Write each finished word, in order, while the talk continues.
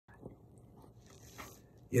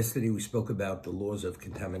Yesterday we spoke about the laws of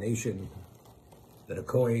contamination, that a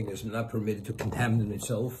Kohen is not permitted to contaminate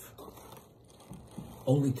himself,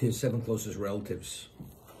 only to his 7 closest relatives.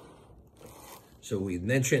 So we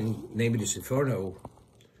mentioned, namely the Seforno,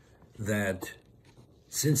 that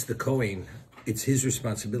since the Kohen, it's his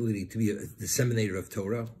responsibility to be a disseminator of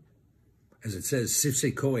Torah. As it says,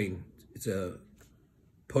 Sifsei Kohen, it's a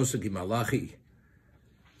posuk in Malachi,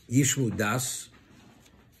 Yishmu Das.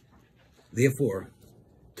 Therefore,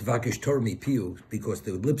 Tvakish Torah Mipiu, because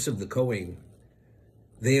the lips of the Kohen,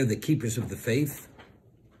 they are the keepers of the faith.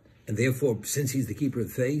 And therefore, since he's the keeper of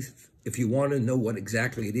the faith, if you want to know what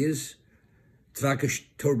exactly it is, Tvakish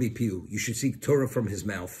Torah Mipiu, you should seek Torah from his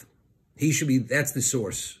mouth. He should be, that's the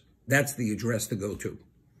source. That's the address to go to.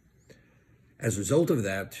 As a result of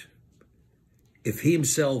that, if he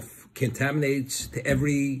himself contaminates to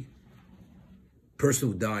every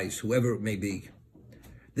person who dies, whoever it may be,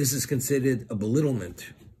 this is considered a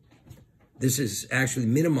belittlement. This is actually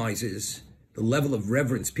minimizes the level of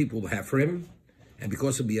reverence people will have for him. And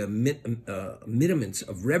because it'll be a minimum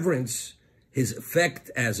of reverence, his effect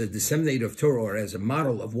as a disseminator of Torah or as a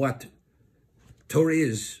model of what Torah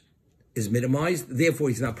is minimized. Therefore,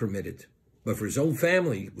 he's not permitted. But for his own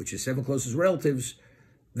family, which is 7 closest relatives,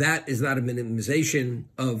 that is not a minimization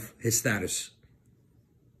of his status.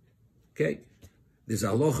 Okay? There's a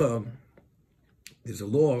halacha, there's a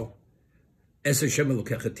law, Es Hashem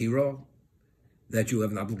Elokechatira, that you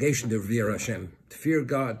have an obligation to revere Hashem, to fear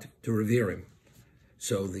God, to revere Him.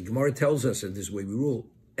 So the Gemara tells us, and this is the way we rule,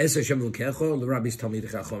 Es Hashem Elokecha l'Rabbis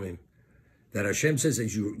Talmidei Chachamim, that Hashem says,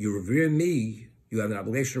 as you revere me, you have an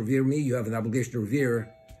obligation to revere me, you have an obligation to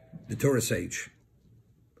revere the Torah sage.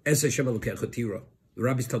 Es Hashem Elokecha Tira,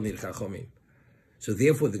 l'Rabbis Talmidei Chachamim. So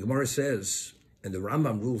therefore the Gemara says, and the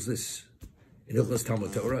Rambam rules this in Hilchos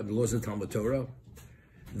Talmud Torah, the laws of Talmud Torah,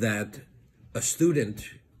 that a student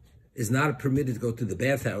is not permitted to go to the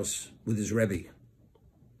bathhouse with his Rebbe.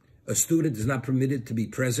 A student is not permitted to be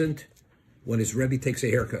present when his Rebbe takes a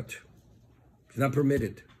haircut. It's not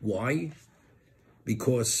permitted. Why?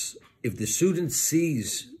 Because if the student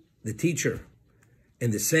sees the teacher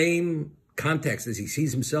in the same context as he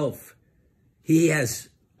sees himself, he has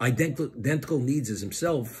identical needs as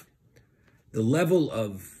himself, the level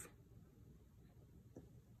of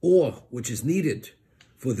awe which is needed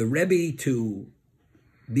for the Rebbe to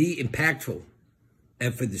be impactful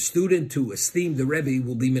and for the student to esteem the Rebbe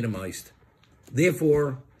will be minimized.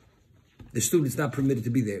 Therefore, the student's not permitted to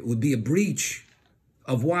be there. It would be a breach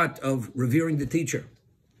of what? Of revering the teacher.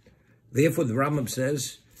 Therefore, the Rambam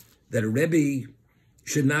says that a Rebbe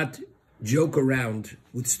should not joke around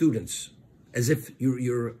with students as if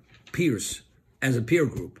you're peers, as a peer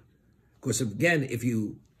group. Because again, if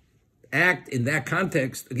you act in that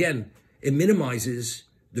context, again, it minimizes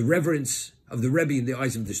the reverence of the Rebbe in the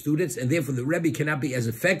eyes of the students, and therefore the Rebbe cannot be as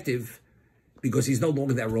effective because he's no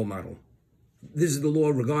longer that role model. This is the law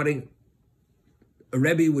regarding a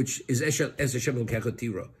Rebbe, which is Es Hashem Elokecha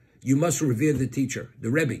Tira. You must revere the teacher,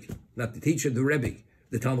 the Rebbe, not the teacher, the Rebbe,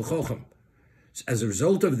 the Talmud Chacham. As a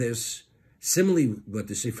result of this, similarly, what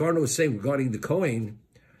the Seforno is saying regarding the Kohen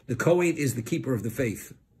is the keeper of the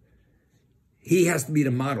faith. He has to be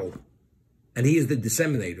the model, and he is the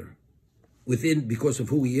disseminator because of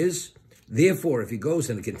who he is. Therefore, if he goes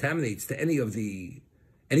and contaminates to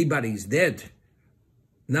anybody's dead,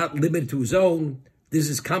 not limited to his own, this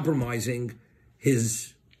is compromising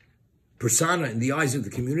his persona in the eyes of the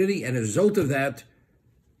community, and as a result of that,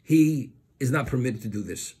 he is not permitted to do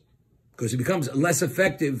this. Because he becomes a less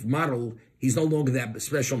effective model, he's no longer that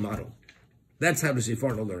special model. That's how the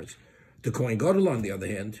Seforno learns. The Kohen Gadol, on the other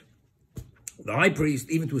hand, the high priest,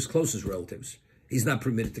 even to his closest relatives, he's not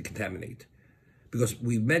permitted to contaminate. Because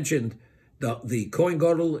we mentioned the Kohen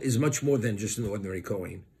Gadol is much more than just an ordinary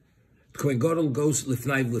Kohen. The Kohen Gadol goes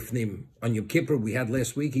lifnai lifnim. On Yom Kippur, we had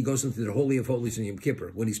last week, he goes into the Holy of Holies in Yom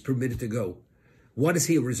Kippur, when he's permitted to go. What is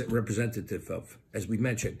he a representative of? As we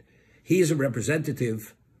mentioned, he is a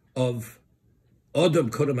representative of Odom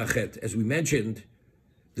Kodem Achet. As we mentioned,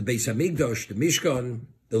 the Beis Hamikdash, the Mishkan,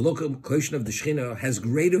 the location of the Shechina has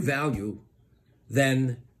greater value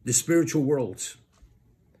than the spiritual worlds.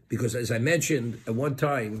 Because as I mentioned at one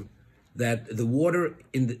time, that the water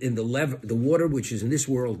the water which is in this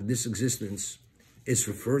world, in this existence, is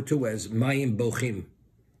referred to as Mayim Bochim,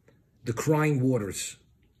 the crying waters.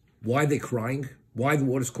 Why are they crying? Why the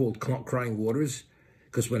water is called crying waters?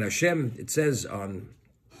 Because when Hashem, it says on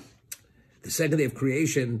the second day of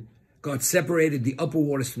creation, God separated the upper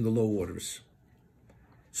waters from the low waters.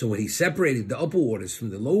 So when he separated the upper waters from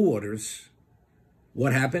the low waters,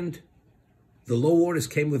 what happened? The low waters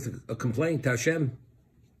came with a complaint to Hashem.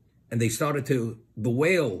 and they started to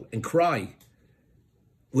bewail and cry,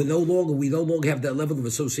 we no longer have that level of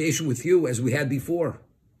association with you as we had before.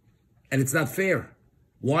 And it's not fair.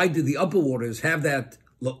 Why do the upper waters have that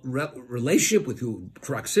relationship with you,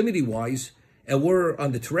 proximity-wise, and we're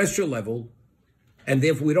on the terrestrial level, and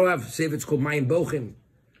therefore we don't have, say if it's called Mayim Bochim.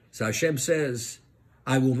 So Hashem says,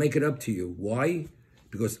 I will make it up to you. Why?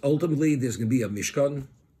 Because ultimately there's going to be a Mishkan,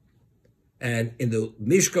 and in the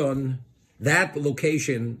Mishkan, that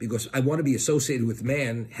location, because I want to be associated with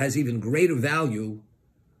man, has even greater value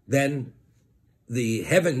than the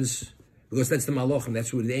heavens, because that's the Malachim,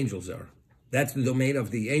 that's where the angels are. That's the domain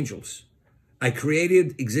of the angels. I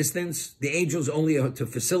created existence. The angels only are to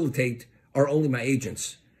facilitate are only my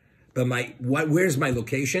agents. But where's my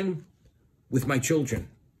location? With my children.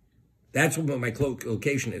 That's what my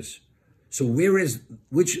location is. So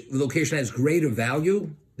which location has greater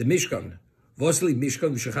value? The Mishkan. Vosli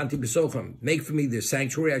Mishkan v'shachanti b'socham. Make for me the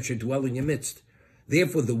sanctuary, I should dwell in your midst.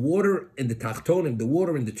 Therefore, the water in the Tachtonim, the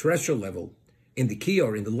water in the terrestrial level, in the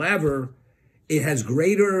Kior, in the laver, it has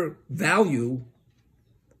greater value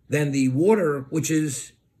than the water which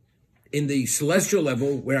is in the celestial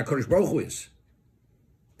level where HaKadosh Baruch Hu is.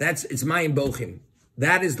 It's Mayim Bochim.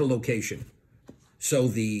 That is the location. So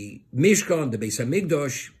the Mishkan, the Beis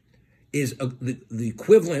HaMikdash, is the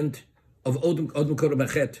equivalent of Odom Kodem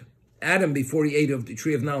Achet, Adam before he ate of the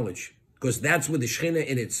tree of knowledge, because that's where the Shekhinah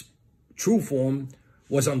in its true form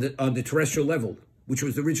was on the terrestrial level, which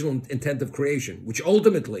was the original intent of creation, which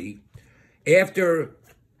ultimately, after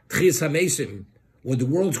Tchias HaMesim, when the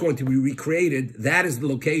world's going to be recreated, that is the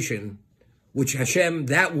location which Hashem,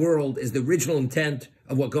 that world is the original intent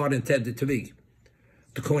of what God intended to be.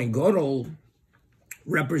 The Kohen Gadol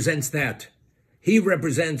represents that. He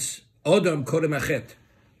represents Adam Kodem Achet,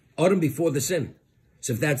 Adam before the sin.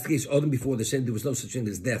 So if that's the case, Adam before the sin, there was no such thing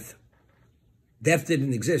as death. Death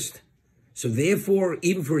didn't exist. So therefore,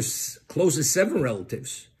 even for his closest 7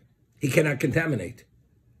 relatives, he cannot contaminate.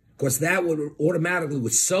 Because that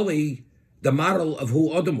would sully the model of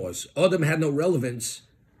who Adam was. Adam had no relevance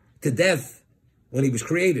to death when he was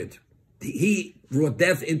created. He brought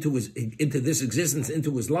death into this existence,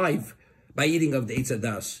 into his life, by eating of the Eitz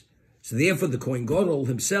Hadas. So therefore, the Kohen Gadol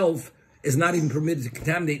himself is not even permitted to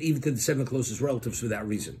contaminate even to the 7 closest relatives for that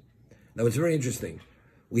reason. Now, it's very interesting.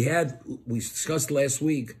 We discussed last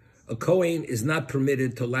week, a Kohen is not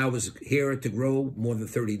permitted to allow his hair to grow more than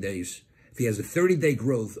 30 days. If he has a 30-day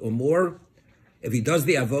growth or more, if he does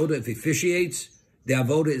the avoda, if he officiates, the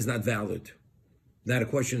avoda is not valid. Now the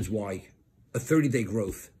question is why? A 30-day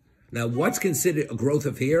growth. Now, what's considered a growth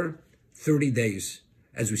of hair? 30 days.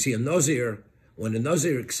 As we see a Nazir, when a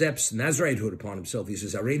Nazir accepts Naziritehood upon himself, he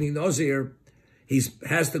says, Areini Nazir, he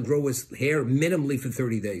has to grow his hair minimally for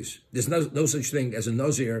 30 days. There's no such thing as a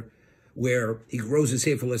Nazir where he grows his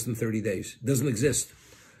hair for less than 30 days. It doesn't exist.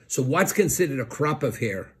 So what's considered a crop of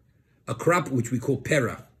hair? A crop which we call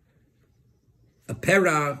pera. A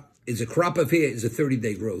pera is a crop of hair, is a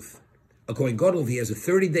 30-day growth. A Kohen Gadol, if he has a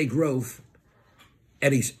 30-day growth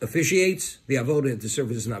and he officiates, the avodah at the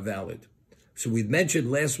surface is not valid. So we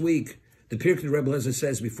mentioned last week, the Pirkei Rebbe Lezer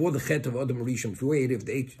says, before the chet of Adam Rishon, before he ate of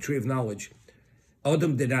the tree of knowledge,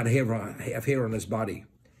 Adam did not have hair on his body.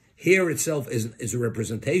 Hair itself is a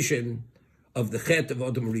representation of the chet of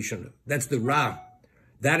Adam Rishon. That's the Ra.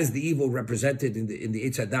 That is the evil represented in the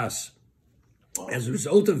Eitz Hadas. As a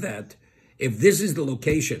result of that, if this is the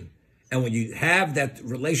location, and when you have that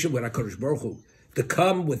relation with HaKadosh Baruch Hu, to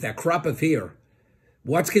come with that crop of hair,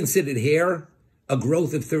 what's considered hair? A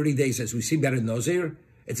growth of 30 days, as we see that in Nazir.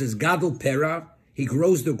 It says Gadol Pera. He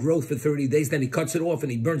grows the growth for 30 days, then he cuts it off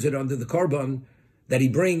and he burns it under the carbon that he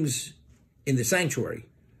brings in the sanctuary.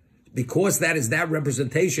 Because that is that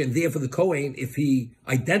representation, therefore the Kohen, if he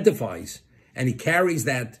identifies and he carries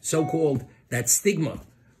that so-called, that stigma,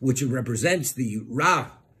 which represents the Ra,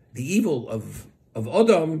 the evil of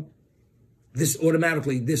Adam, this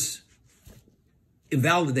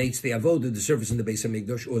invalidates the avodah, the service in the Beis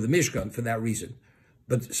HaMikdash, or the Mishkan for that reason.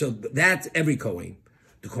 But so that's every Kohen.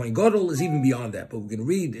 The Kohen Gadol is even beyond that. But we're going to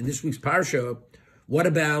read in this week's parsha, what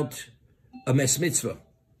about a mes mitzvah?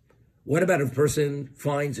 What about if a person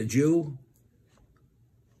finds a Jew,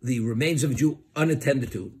 the remains of a Jew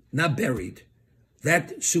unattended to, not buried?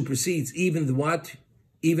 That supersedes even the what?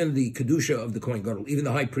 Even the Kedusha of the Kohen Gadol, even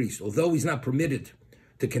the high priest. Although he's not permitted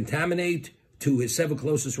to contaminate to his 7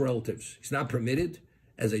 closest relatives. He's not permitted,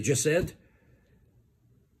 as I just said.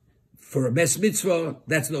 For a mes mitzvah,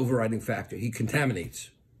 that's an overriding factor. He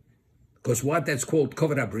contaminates. Because what? That's called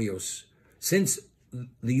kovod habrios. Since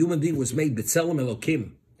the human being was made b'tzelem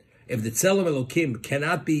Elokim, if the tzelem Elokim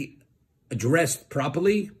cannot be addressed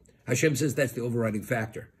properly, Hashem says that's the overriding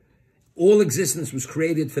factor. All existence was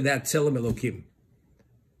created for that Tzelem Elokim.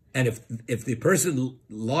 And if the person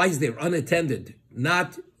lies there unattended,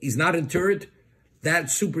 he's not interred, that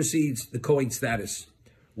supersedes the Kohen status.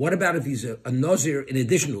 What about if he's a Nazir in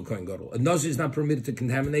addition to a Kohen Gadol? A Nazir is not permitted to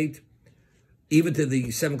contaminate, even to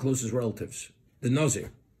the 7 closest relatives. The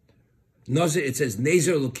Nazir. Nazir, it says,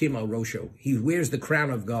 Nazir Elokim al Rosho. He wears the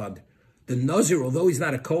crown of God. The Nazir, although he's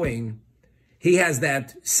not a Kohen, he has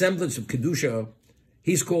that semblance of Kedusha.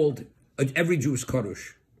 He's called, every Jew is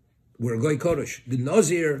Kodesh. We're a Goy Kodesh. The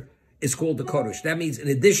Nazir is called the Kodesh. That means in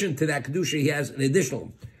addition to that Kedusha, he has an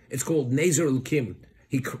additional. It's called Nazir Elokim.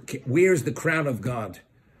 He wears the crown of God.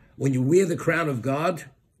 When you wear the crown of God,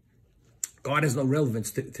 God has no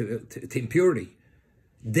relevance to impurity.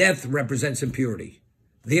 Death represents impurity.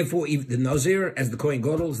 Therefore, even the Nazir, as the Kohen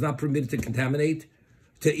Gadol, is not permitted to contaminate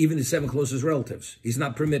to even the 7 closest relatives. He's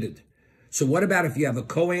not permitted. So what about if you have a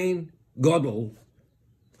Kohen Gadol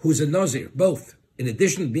who's a Nazir? Both. In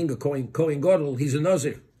addition to being a Kohen Gadol, he's a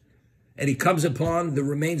Nazir. And he comes upon the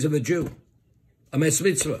remains of a Jew, a Mes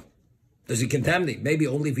Mitzvah. Does he contaminate? Maybe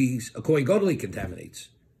only if he's a Kohen Gadol he contaminates.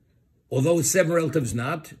 Although his 7 relatives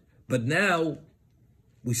not. But now,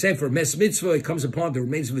 we say for a Mes Mitzvah, he comes upon the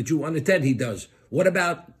remains of a Jew unattended, he does. What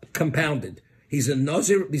about compounded? He's a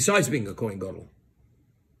Nazir besides being a Kohen Gadol.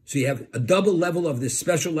 So you have a double level of this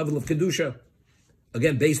special level of Kedusha.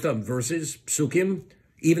 Again, based on verses, psukim.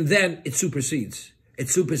 Even then, it supersedes. It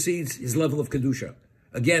supersedes his level of Kedusha.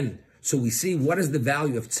 Again, so we see what is the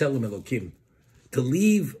value of Tzelem Elokim. To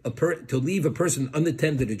leave a person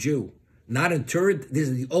unattended, a Jew, not interred, this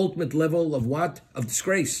is the ultimate level of what? Of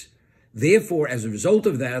disgrace. Therefore, as a result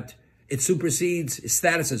of that, it supersedes his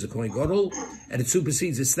status as a Kohen Gadol, and it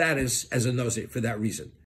supersedes his status as a Nazir for that reason.